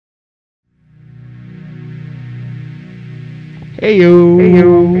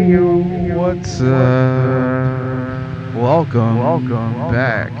Heyo, what's welcome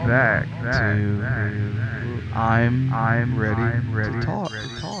back to I'm ready to talk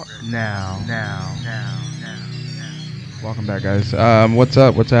now. Welcome back, guys. What's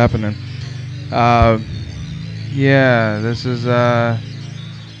up? What's happening? Uh, yeah, this is I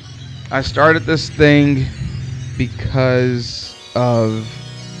started this thing because of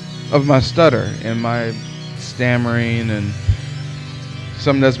my stutter and my stammering and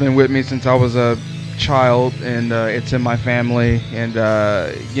something that's been with me since I was a child, and it's in my family, and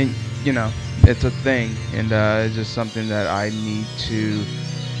you know, it's a thing, and it's just something that I need to,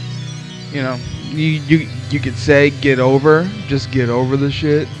 you could say just get over the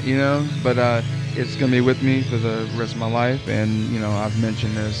shit, but it's gonna be with me for the rest of my life, and I've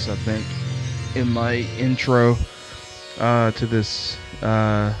mentioned this, I think, in my intro to this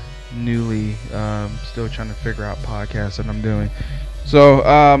newly still trying to figure out podcast that I'm doing. So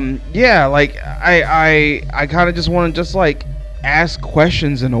yeah, like I kind of just want to just like ask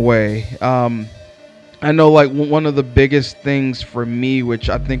questions in a way. I know like one of the biggest things for me, which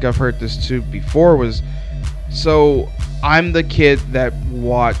I think I've heard this too before, was so I'm the kid that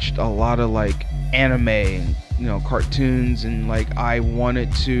watched a lot of like anime and cartoons, and like I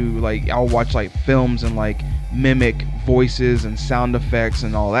wanted to, like, I'll watch like films and like mimic voices and sound effects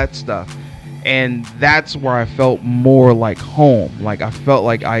and all that stuff. And that's where I felt more like home. Like I felt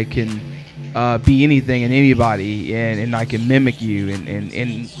like I can be anything and anybody, and I can mimic you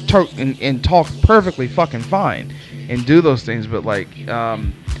and talk perfectly fucking fine and do those things. But like I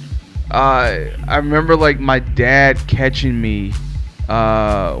remember like my dad catching me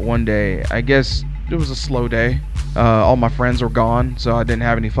one day. I guess it was a slow day. All my friends were gone, so I didn't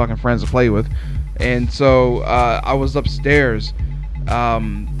have any fucking friends to play with. And so I was upstairs.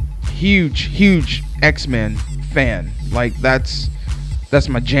 Huge X-Men fan. Like that's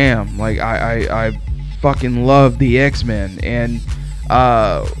my jam. Like I fucking love the X-Men, and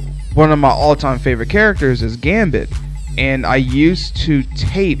one of my all-time favorite characters is Gambit. And I used to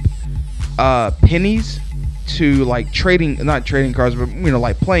tape pennies to like not trading cards, but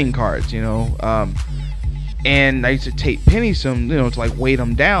like playing cards, and I used to tape pennies to them, to like weight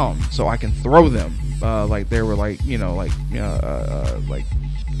them down so I can throw them like they were like like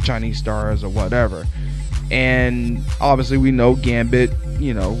Chinese stars or whatever. And obviously we know Gambit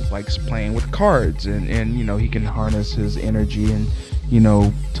likes playing with cards, and he can harness his energy and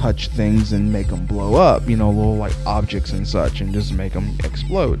touch things and make them blow up, little like objects and such, and just make them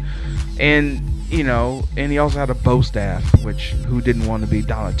explode. And and he also had a bow staff, which who didn't want to be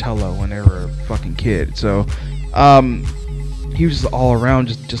Donatello when they were a fucking kid. So he was just all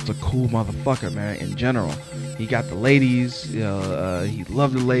around just a cool motherfucker, man. In general, he got the ladies, he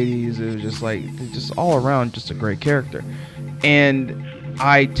loved the ladies. It was just like, just all around, just a great character. And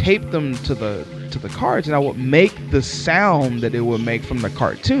I taped them to the cards, and I would make the sound that it would make from the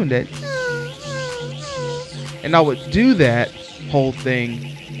cartoon, and I would do that whole thing.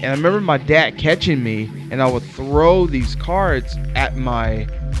 And I remember my dad catching me, and I would throw these cards at my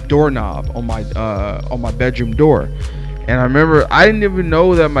doorknob on my bedroom door. And I remember I didn't even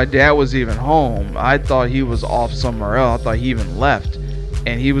know that my dad was even home. I thought he was off somewhere else. I thought he even left,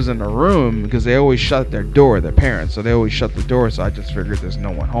 and he was in the room because they always shut their door, their parents, so they always shut the door. So I just figured there's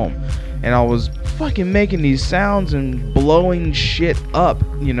no one home, and I was fucking making these sounds and blowing shit up,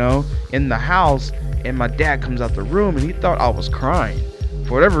 in the house. And my dad comes out the room, and he thought I was crying.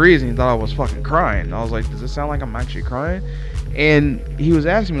 For whatever reason, he thought I was fucking crying. And I was like, does it sound like I'm actually crying? And he was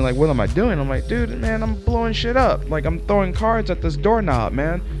asking me, like, what am I doing? I'm like, dude, man, I'm blowing shit up. Like, I'm throwing cards at this doorknob,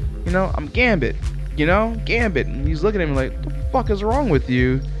 man. I'm Gambit. Gambit. And he's looking at me like, what the fuck is wrong with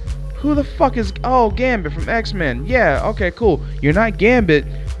you? Who the fuck is... Oh, Gambit from X-Men. Yeah, okay, cool. You're not Gambit,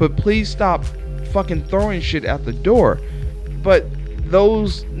 but please stop fucking throwing shit at the door. But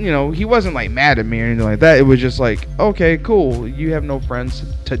those, he wasn't like mad at me or anything like that. It was just like, okay, cool. You have no friends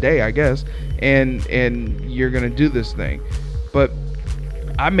today, I guess. And you're gonna do this thing. But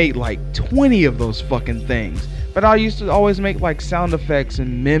I made like 20 of those fucking things. But I used to always make like sound effects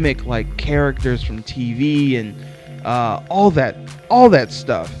and mimic like characters from TV and all that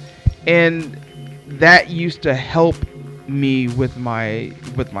stuff. And that used to help me with my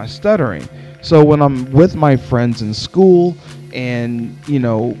stuttering. So when I'm with my friends in school, and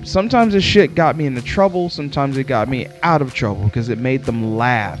sometimes this shit got me into trouble, sometimes it got me out of trouble because it made them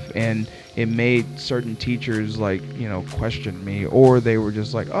laugh, and it made certain teachers like question me, or they were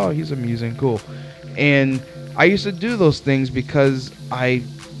just like, oh, he's amusing, cool. And I used to do those things because I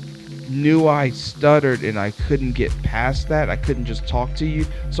knew I stuttered and I couldn't get past that. I couldn't just talk to you,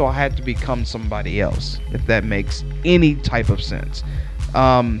 so I had to become somebody else, if that makes any type of sense.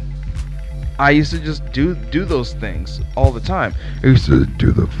 I used to just do those things all the time. I used to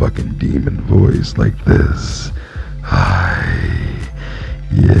do the fucking demon voice like this. Hi.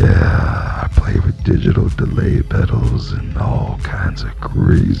 Yeah, I play with digital delay pedals and all kinds of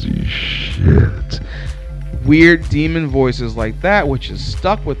crazy shit. Weird demon voices like that, which has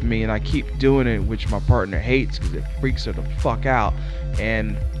stuck with me, and I keep doing it, which my partner hates because it freaks her the fuck out.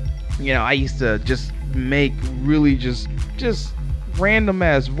 And I used to just make really just random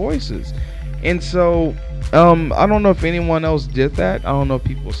ass voices. And so I don't know if anyone else did that. I don't know if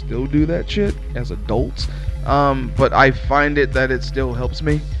people still do that shit as adults, but I find that it still helps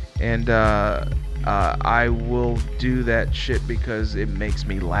me, and I will do that shit because it makes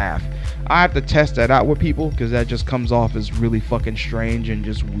me laugh. I have to test that out with people because that just comes off as really fucking strange and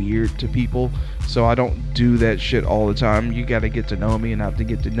just weird to people. So I don't do that shit all the time. You gotta get to know me, and I have to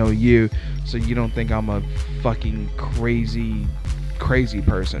get to know you, so you don't think I'm a fucking crazy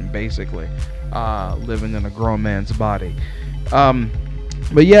person, basically, living in a grown man's body.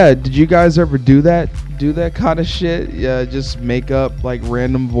 But yeah, did you guys ever do that kind of shit? Yeah, just make up like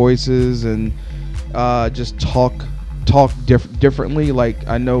random voices and just talk differently. Like,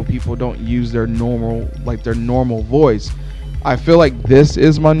 I know people don't use their normal voice. I feel like this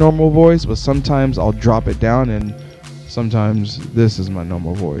is my normal voice, but sometimes I'll drop it down, and sometimes this is my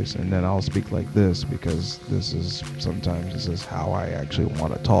normal voice, and then I'll speak like this because this is how I actually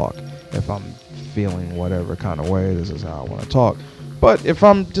want to talk. If I'm feeling whatever kind of way, this is how I want to talk. But if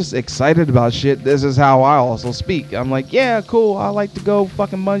I'm just excited about shit, this is how I also speak. I'm like, yeah, cool, I like to go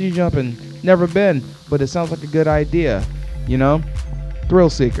fucking bungee jumping. Never been, but it sounds like a good idea, Thrill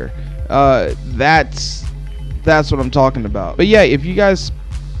seeker. That's what I'm talking about. But yeah, if you guys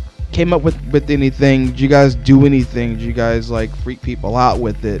came up with anything, did you guys do anything? Did you guys like freak people out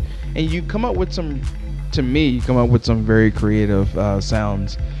with it? And you come up with some very creative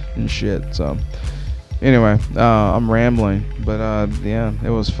sounds and shit. So anyway, I'm rambling, but yeah, it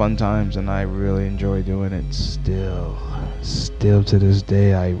was fun times, and I really enjoy doing it. Still to this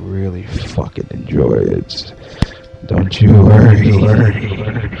day, I really fucking enjoy it. Don't you worry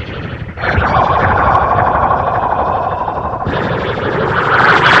at all.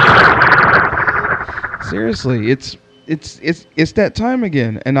 Seriously, it's that time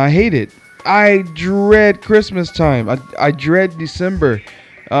again, and I hate it. I dread Christmas time. I dread December.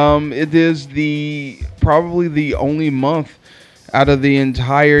 It is probably the only month out of the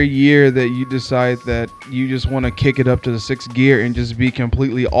entire year that you decide that you just want to kick it up to the sixth gear and just be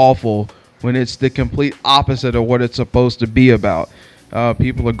completely awful, when it's the complete opposite of what it's supposed to be about.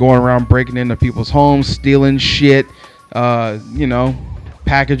 People are going around breaking into people's homes, stealing shit,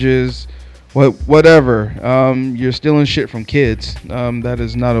 packages, whatever. You're stealing shit from kids. That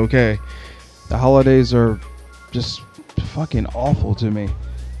is not okay. The holidays are just fucking awful to me.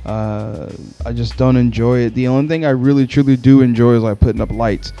 I just don't enjoy it. The only thing I really truly do enjoy is like putting up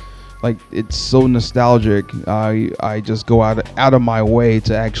lights. Like, it's so nostalgic. I just go out of my way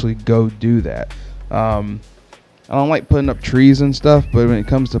to actually go do that. I don't like putting up trees and stuff, but when it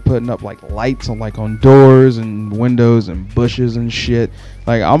comes to putting up like lights on doors and windows and bushes and shit,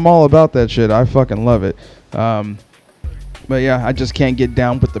 like, I'm all about that shit. I fucking love it. But yeah, I just can't get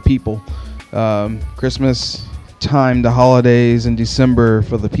down with the people. Christmas time, the holidays in December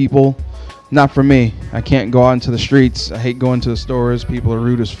for the people, not for me. I can't go out into the streets. I hate going to the stores. People are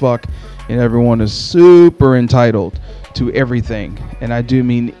rude as fuck, and everyone is super entitled to everything, and I do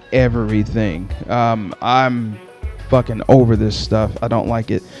mean everything. I'm fucking over this stuff. I don't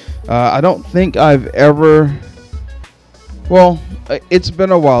like it. I don't think I've ever, well, it's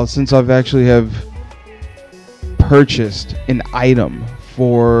been a while since I've actually have purchased an item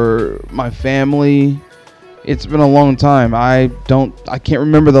for my family. It's been a long time. I can't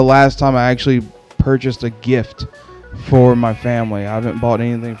remember the last time I actually purchased a gift for my family. I haven't bought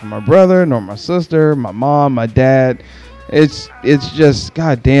anything for my brother, nor my sister, my mom, my dad. It's just,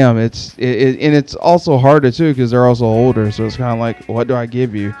 goddamn. And it's also harder too because they're also older. So it's kind of like, what do I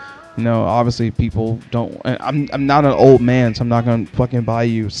give you? Obviously people don't. I'm not an old man, so I'm not gonna fucking buy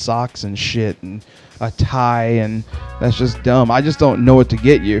you socks and shit and a tie, and that's just dumb. I just don't know what to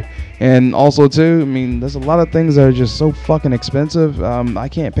get you. And also too, there's a lot of things that are just so fucking expensive. I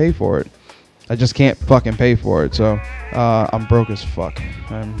can't pay for it. I just can't fucking pay for it. So I'm broke as fuck.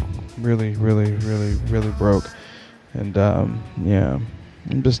 I'm really, really, really, really broke. And yeah,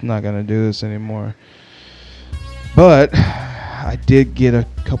 I'm just not gonna do this anymore. But I did get a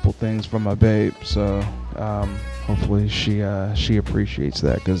couple things from my babe, so hopefully she appreciates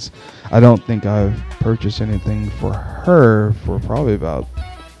that, because I don't think I've purchased anything for her for probably about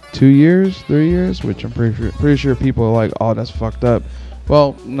 2 years, 3 years, which I'm pretty sure people are like, oh, that's fucked up.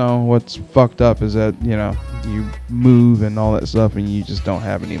 Well, no, what's fucked up is that, you know, you move and all that stuff and you just don't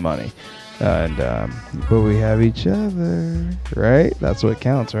have any money. But we have each other, right? That's what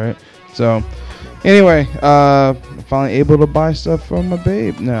counts, right? So, anyway, I'm finally able to buy stuff from my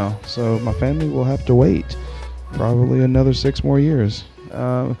babe now. So, my family will have to wait probably another 6 more years.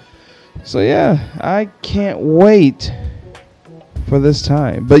 So, yeah, I can't wait for this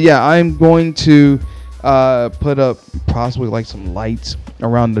time. But, yeah, I'm going to put up possibly like some lights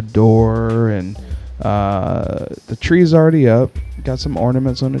around the door, and the tree's already up. Got some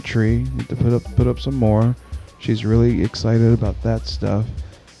ornaments on the tree. Need to put up some more. She's really excited about that stuff.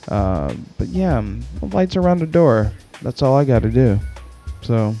 But yeah, lights around the door. That's all I got to do.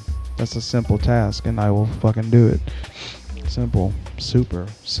 So that's a simple task, and I will fucking do it. Simple, super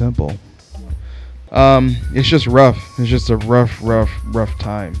simple. It's just rough. It's just a rough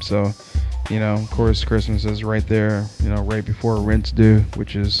time. So, you know, of course, Christmas is right there, you know, right before rent's due,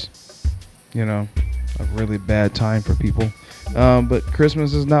 which is, you know, a really bad time for people. But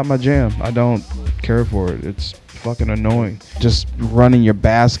Christmas is not my jam. I don't care for it. It's fucking annoying. Just running your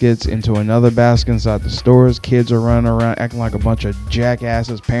baskets into another basket inside the stores. Kids are running around acting like a bunch of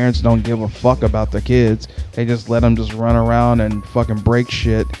jackasses. Parents don't give a fuck about their kids. They just let them just run around and fucking break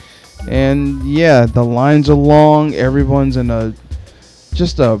shit. And yeah, the lines are long. Everyone's in a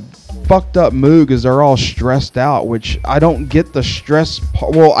fucked up mood because they're all stressed out, which I don't get the stress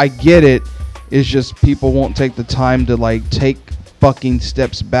part. Well, I get it. It's just people won't take the time to like take fucking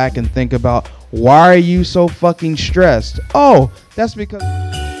steps back and think about, why are you so fucking stressed? Oh, that's because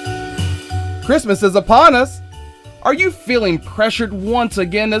Christmas is upon us. Are you feeling pressured once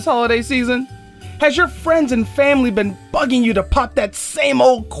again this holiday season? Has your friends and family been bugging you to pop that same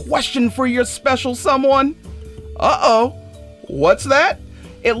old question for your special someone? Uh-oh. What's that?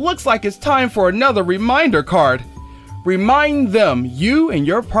 It looks like it's time for another reminder card. Remind them you and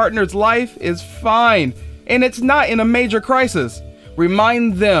your partner's life is fine, and it's not in a major crisis.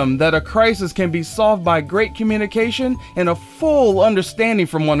 Remind them that a crisis can be solved by great communication and a full understanding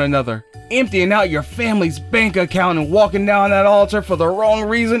from one another. Emptying out your family's bank account and walking down that altar for the wrong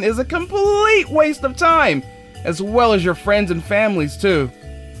reason is a complete waste of time, as well as your friends and families too.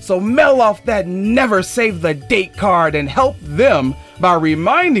 So mail off that never save the date card and help them by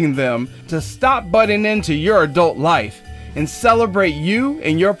reminding them to stop butting into your adult life and celebrate you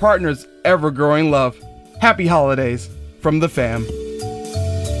and your partner's ever-growing love. Happy holidays from the fam.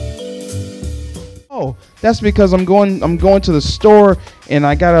 Oh, that's because I'm going to the store and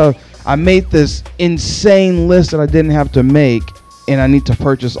I made this insane list that I didn't have to make, and I need to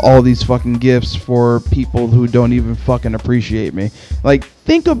purchase all these fucking gifts for people who don't even fucking appreciate me. Like,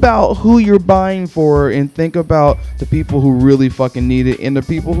 think about who you're buying for, and think about the people who really fucking need it, and the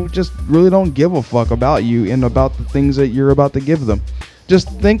people who just really don't give a fuck about you and about the things that you're about to give them. Just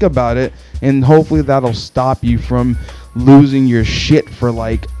think about it, and hopefully that'll stop you from losing your shit for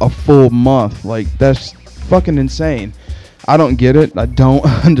like a full month. Like, that's fucking insane. I don't get it. I don't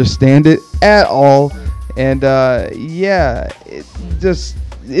understand it at all. And yeah, it's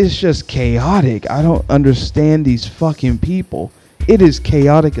just chaotic. I don't understand these fucking people. It is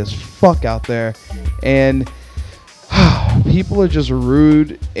chaotic as fuck out there, and people are just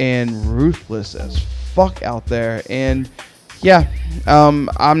rude and ruthless as fuck out there. And yeah,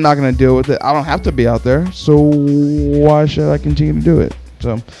 I'm not gonna deal with it. I don't have to be out there, so why should I continue to do it?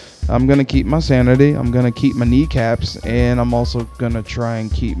 So I'm going to keep my sanity, I'm going to keep my kneecaps, and I'm also going to try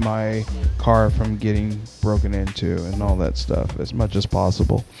and keep my car from getting broken into and all that stuff as much as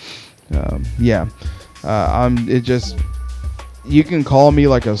possible. Yeah, you can call me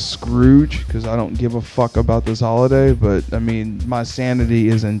like a Scrooge because I don't give a fuck about this holiday, but I mean, my sanity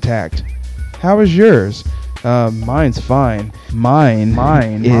is intact. How is yours? Mine's fine. Mine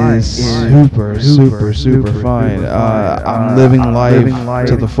is super fine. I'm living life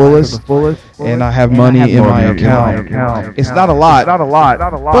to the fullest, and I have money in my account. It's not a lot, but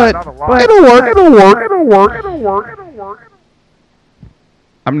it'll work.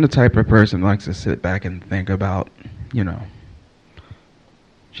 I'm the type of person who likes to sit back and think about, you know,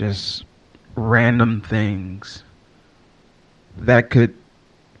 just random things that could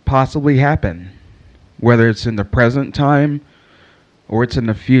possibly happen, whether it's in the present time or it's in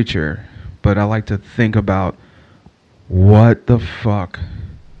the future. But I like to think about what the fuck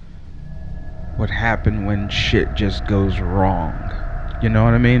would happen when shit just goes wrong. You know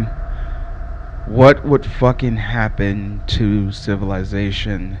what I mean? What would fucking happen to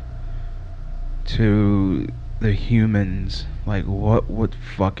civilization, to the humans? Like, what would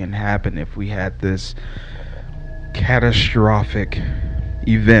fucking happen if we had this catastrophic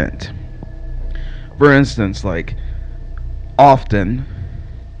event? For instance, like, often,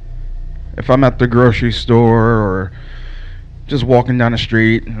 if I'm at the grocery store or just walking down the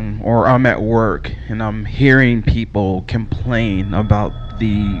street, or I'm at work and I'm hearing people complain about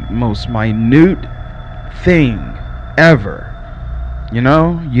the most minute thing ever. You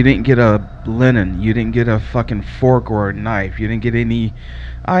know, you didn't get a linen, you didn't get a fucking fork or a knife, you didn't get any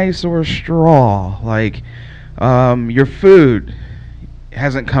ice or a straw. Like, your food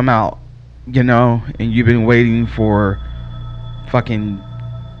hasn't come out, you know, and you've been waiting for fucking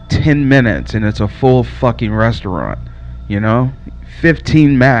 10 minutes and it's a full fucking restaurant, you know?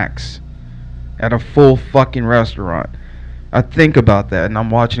 15 max at a full fucking restaurant. I think about that and I'm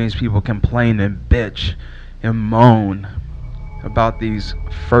watching these people complain and bitch and moan about these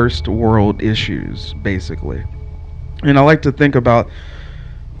first world issues, basically. And I like to think about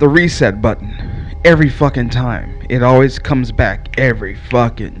the reset button every fucking time. It always comes back every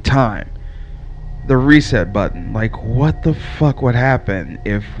fucking time. The reset button. Like, what the fuck would happen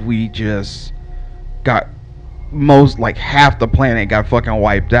if we just got like half the planet got fucking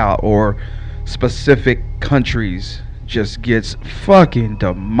wiped out, or specific countries just gets fucking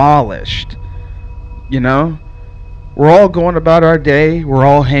demolished? You know? We're all going about our day. We're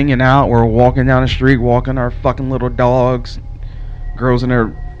all hanging out. We're walking down the street, walking our fucking little dogs. Girls in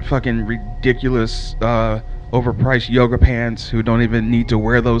their fucking ridiculous, overpriced yoga pants who don't even need to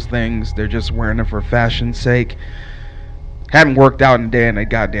wear those things. They're just wearing them for fashion's sake. Haven't worked out in a day in their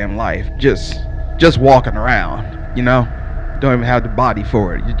goddamn life. Just walking around, you know? Don't even have the body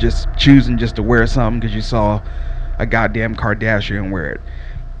for it. You're just choosing just to wear something because you saw a goddamn Kardashian wear it.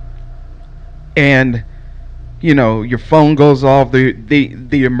 And, you know, your phone goes off,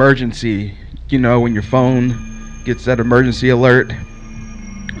 the emergency, you know, when your phone gets that emergency alert,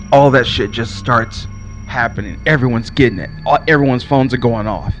 all that shit just starts happening. Everyone's getting it. Everyone's phones are going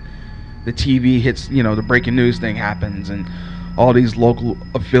off. The TV hits, you know, the breaking news thing happens, and all these local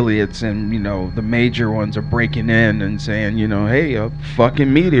affiliates and, you know, the major ones are breaking in and saying, you know, hey, a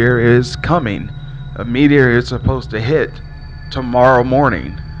fucking meteor is coming. A meteor is supposed to hit tomorrow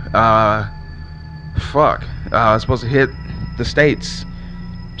morning. It's supposed to hit the States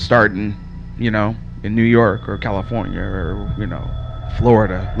starting, you know, in New York or California or, you know,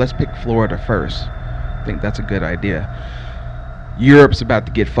 Florida. Let's pick Florida first. I think that's a good idea. Europe's about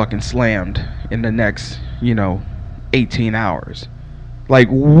to get fucking slammed in the next, you know, 18 hours. Like,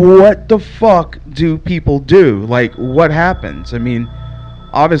 what the fuck do people do? Like, what happens? I mean,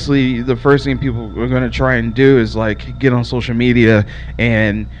 obviously, the first thing people are going to try and do is, like, get on social media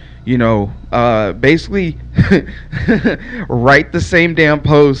and, you know, basically write the same damn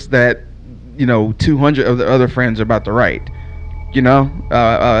post that, you know, 200 of the other friends are about to write. You know,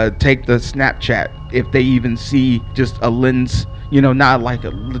 take the Snapchat, if they even see just a lens, you know, not like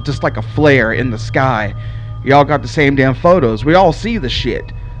just like a flare in the sky. Y'all got the same damn photos. We all see the shit.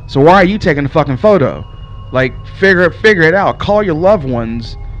 So why are you taking a fucking photo? Like, figure it out. Call your loved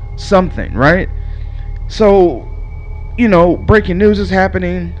ones something, right? So, you know, breaking news is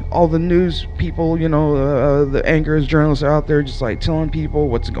happening. All the news people, you know, the anchors, journalists are out there just like telling people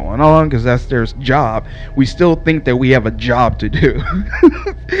what's going on because that's their job. We still think that we have a job to do.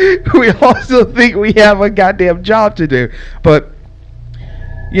 We also think we have a goddamn job to do. But,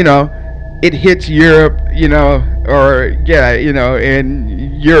 you know, it hits Europe, you know, or, yeah, you know,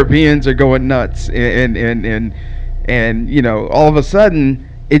 and Europeans are going nuts. And you know, all of a sudden,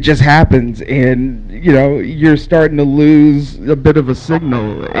 it just happens, and, you know, you're starting to lose a bit of a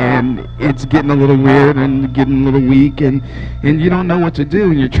signal, and it's getting a little weird and getting a little weak, and you don't know what to do,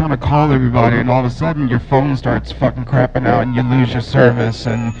 and you're trying to call everybody, and all of a sudden your phone starts fucking crapping out, and you lose your service,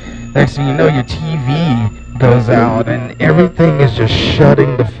 and next thing you know, your TV goes out, and everything is just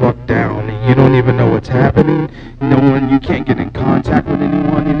shutting the fuck down, and you don't even know what's happening. You can't get in contact with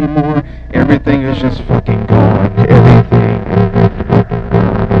anyone anymore. Everything is just fucking gone. Everything.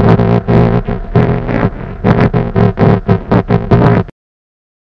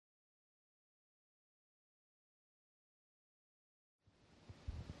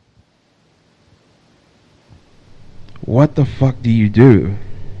 What the fuck do you do?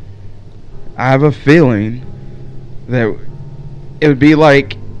 I have a feeling that it would be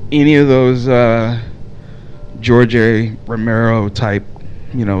like any of those George A. Romero type,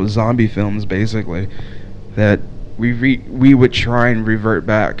 you know, zombie films, basically, that we would try and revert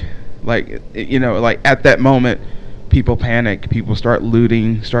back. Like, you know, like at that moment, people panic. People start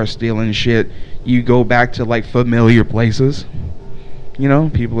looting, start stealing shit. You go back to like familiar places. You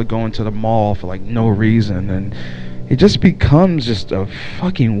know, people are going to the mall for like no reason, and it just becomes just a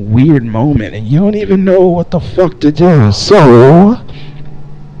fucking weird moment, and you don't even know what the fuck to do. So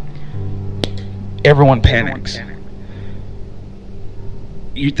everyone panics.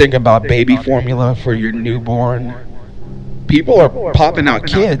 You think about baby formula for your newborn. People are popping out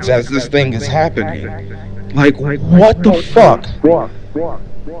kids as this thing is happening. Like, what the fuck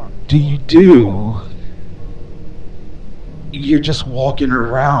do you do? You're just walking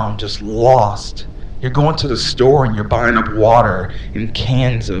around, just lost. You're going to the store and you're buying up water in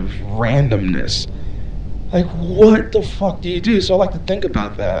cans of randomness. Like, what the fuck do you do? So I like to think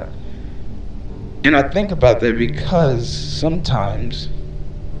about that. And I think about that because sometimes,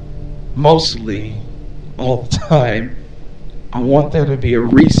 mostly, all the time, I want there to be a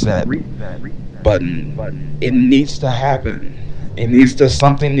reset button. It needs to happen.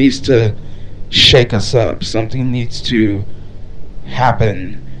 Something needs to shake us up. Something needs to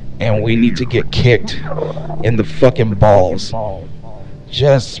happen, and we need to get kicked in the fucking balls.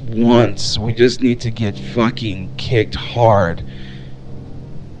 Just once. We just need to get fucking kicked hard.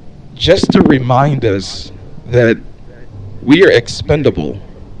 Just to remind us that we are expendable.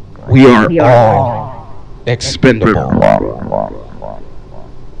 We are all expendable.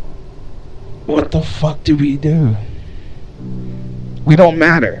 What the fuck do? We don't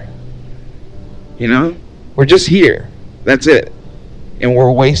matter. You know? We're just here. That's it. And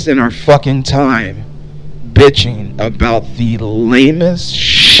we're wasting our fucking time bitching about the lamest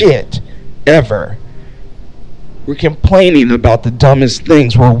shit ever. We're complaining about the dumbest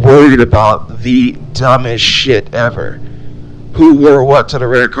things. We're worried about the dumbest shit ever. Who wore what to the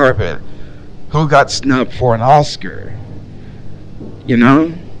red carpet? Who got snubbed for an Oscar? You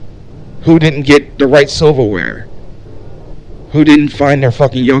know? Who didn't get the right silverware? Who didn't find their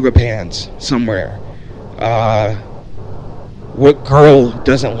fucking yoga pants somewhere? What girl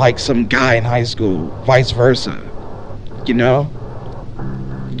doesn't like some guy in high school? Vice versa. You know?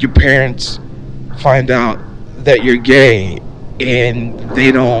 Your parents find out that you're gay and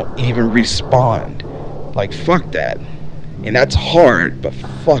they don't even respond. Like, fuck that. And that's hard, but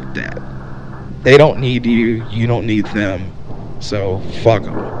fuck that. They don't need you, you don't need them. So fuck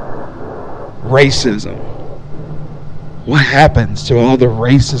them. Racism. What happens to all the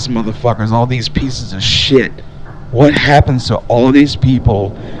racist motherfuckers, all these pieces of shit? What happens to all these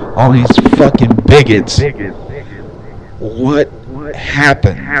people, all these fucking bigots? What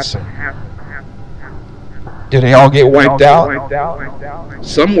happens? Do they all get wiped out?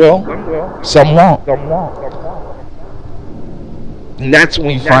 Some will, some won't. And that's when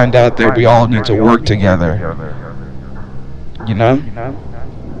we find out that we all need to work together. You know?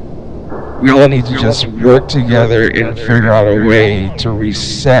 We all need to just work together and figure out a way to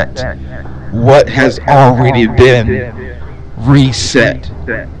reset what has already been reset.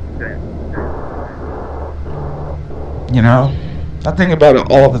 You know? I think about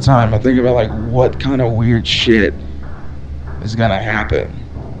it all the time. I think about, like, what kind of weird shit is gonna happen.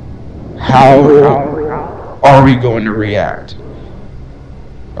 How are we going to react?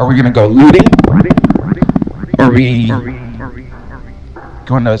 Are we gonna go looting? Are we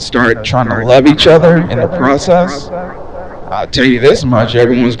going to start trying to love each other in the process? I'll tell you this much,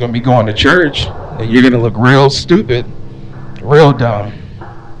 everyone's going to be going to church, and you're going to look real stupid, real dumb.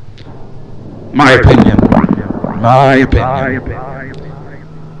 My opinion.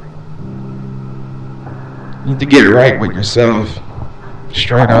 You need to get it right with yourself.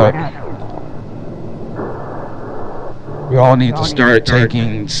 Straight up. We all need to start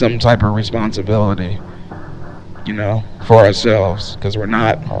taking some type of responsibility, you know, for ourselves, because we're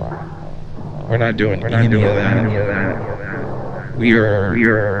not doing any of that. We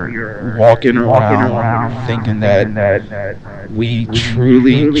are walking around thinking that we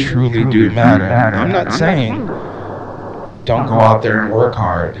truly do matter. I'm not saying don't go out there and work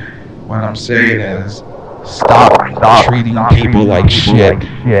hard. What I'm saying is stop treating people like shit.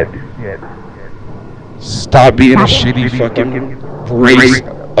 Stop being a shitty fucking race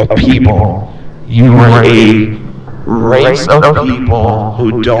of people. You are a race of people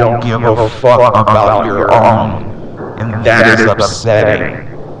who don't give a fuck about your own. And that is upsetting.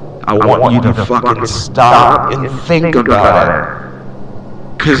 I want you to fucking stop and think about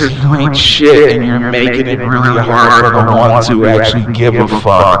it. Cause you ain't shit and you're making it really hard for the ones who actually give a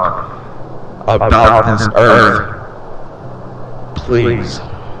fuck about this earth. Please.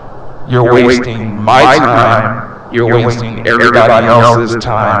 You're wasting my time. You're wasting everybody else's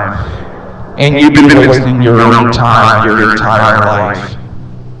time. And you've been wasting your own time your entire life.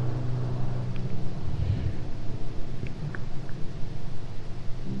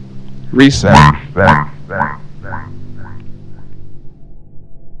 Reset.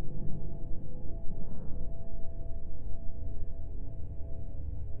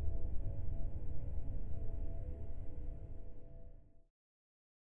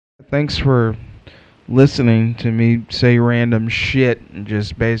 Thanks for listening to me say random shit and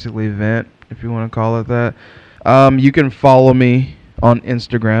just basically vent, if you want to call it that. You can follow me on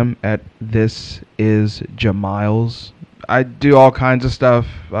Instagram at thisisjamiles. I do all kinds of stuff.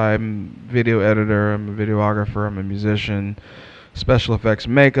 I'm a video editor, I'm a videographer, I'm a musician, special effects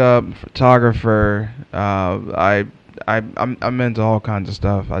makeup, photographer. I'm into all kinds of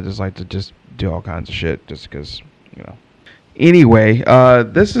stuff. I just like to just do all kinds of shit just because, you know. Anyway,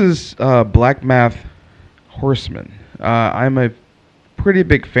 this is Black Math Horseman. I'm a pretty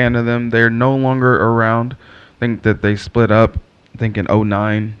big fan of them. They're no longer around. I think that they split up, I think in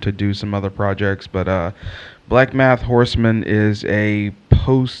 '09 to do some other projects. But Black Math Horseman is a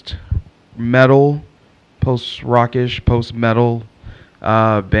post-metal, post-rockish, post-metal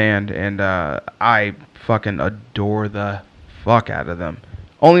band. And I fucking adore the fuck out of them.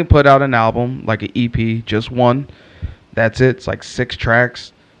 Only put out an album, like an EP, just one. That's it. It's like 6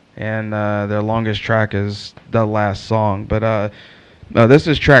 tracks, and their longest track is the last song. But this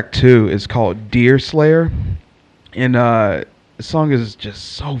is track 2. It's called Deer Slayer, and the song is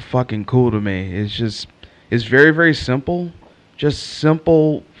just so fucking cool to me. It's very, very simple, just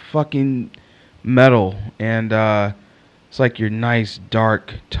simple fucking metal, and it's like your nice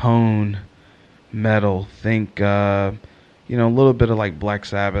dark tone metal. Think a little bit of like Black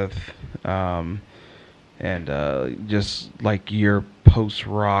Sabbath. And just like your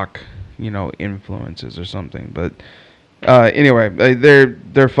post-rock, influences or something. But anyway,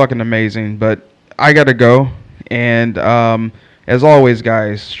 they're fucking amazing. But I gotta go. And as always,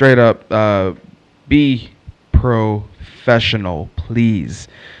 guys, straight up, be professional, please.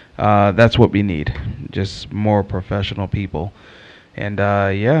 That's what we need. Just more professional people. And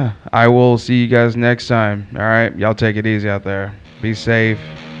yeah, I will see you guys next time. All right, y'all take it easy out there. Be safe.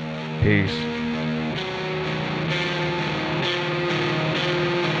 Peace.